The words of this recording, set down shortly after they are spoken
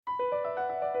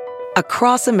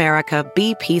Across America,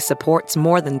 BP supports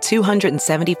more than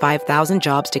 275,000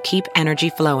 jobs to keep energy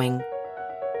flowing.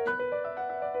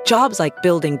 Jobs like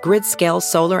building grid-scale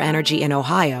solar energy in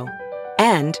Ohio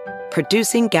and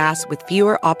producing gas with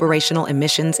fewer operational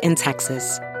emissions in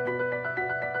Texas.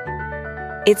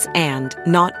 It's and,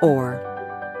 not or.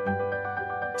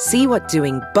 See what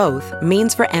doing both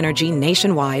means for energy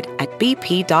nationwide at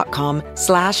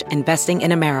bp.com/investing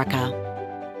in America.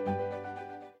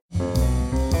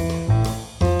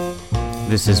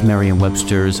 This is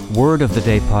Merriam-Webster's Word of the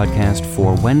Day podcast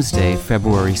for Wednesday,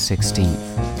 February 16th.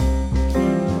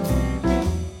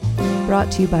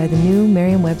 Brought to you by the new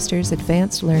Merriam-Webster's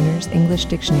Advanced Learners English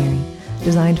Dictionary,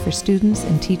 designed for students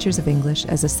and teachers of English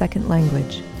as a second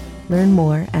language. Learn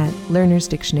more at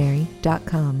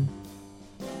learnersdictionary.com.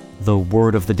 The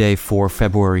word of the day for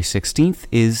February 16th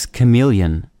is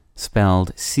chameleon,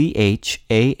 spelled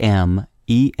chameleon.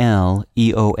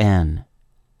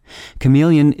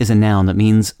 Chameleon is a noun that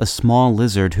means a small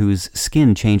lizard whose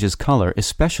skin changes color,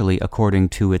 especially according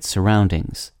to its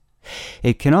surroundings.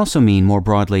 It can also mean, more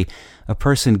broadly, a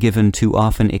person given to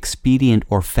often expedient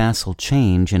or facile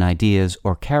change in ideas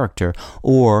or character,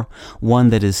 or one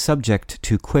that is subject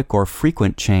to quick or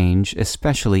frequent change,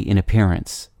 especially in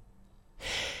appearance.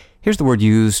 Here's the word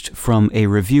used from a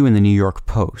review in the New York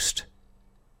Post.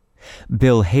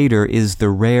 Bill Hader is the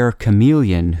rare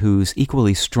chameleon who's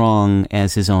equally strong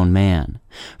as his own man.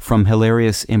 From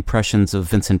hilarious impressions of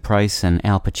Vincent Price and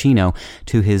Al Pacino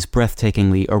to his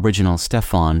breathtakingly original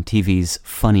Stefon, TV's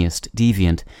funniest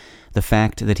deviant, the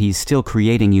fact that he's still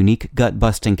creating unique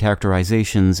gut-busting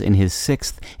characterizations in his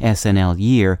 6th SNL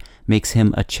year makes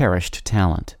him a cherished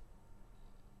talent.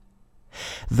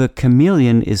 The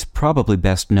chameleon is probably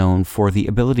best known for the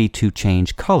ability to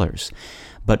change colors,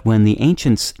 but when the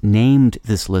ancients named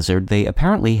this lizard, they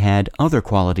apparently had other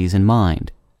qualities in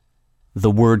mind.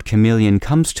 The word chameleon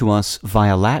comes to us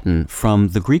via Latin from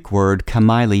the Greek word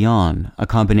chamaileōn, a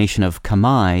combination of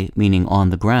chamai, meaning on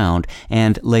the ground,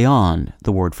 and leōn,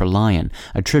 the word for lion,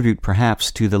 a tribute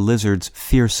perhaps to the lizard's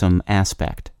fearsome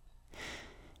aspect.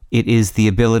 It is the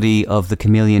ability of the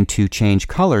chameleon to change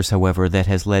colors, however, that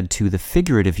has led to the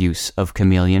figurative use of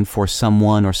chameleon for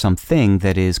someone or something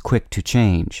that is quick to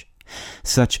change.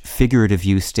 Such figurative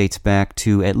use dates back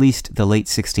to at least the late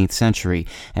 16th century,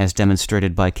 as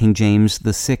demonstrated by King James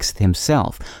VI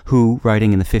himself, who,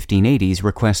 writing in the 1580s,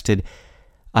 requested,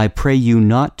 "I pray you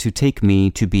not to take me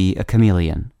to be a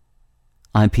chameleon."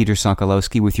 I'm Peter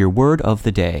Sokolowski with your Word of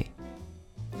the Day.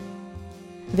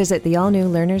 Visit the all-new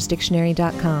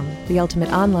learnersdictionary.com, the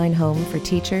ultimate online home for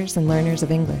teachers and learners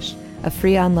of English. A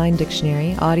free online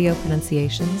dictionary, audio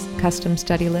pronunciations, custom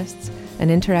study lists, and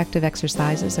interactive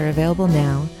exercises are available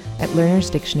now at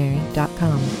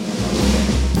learnersdictionary.com.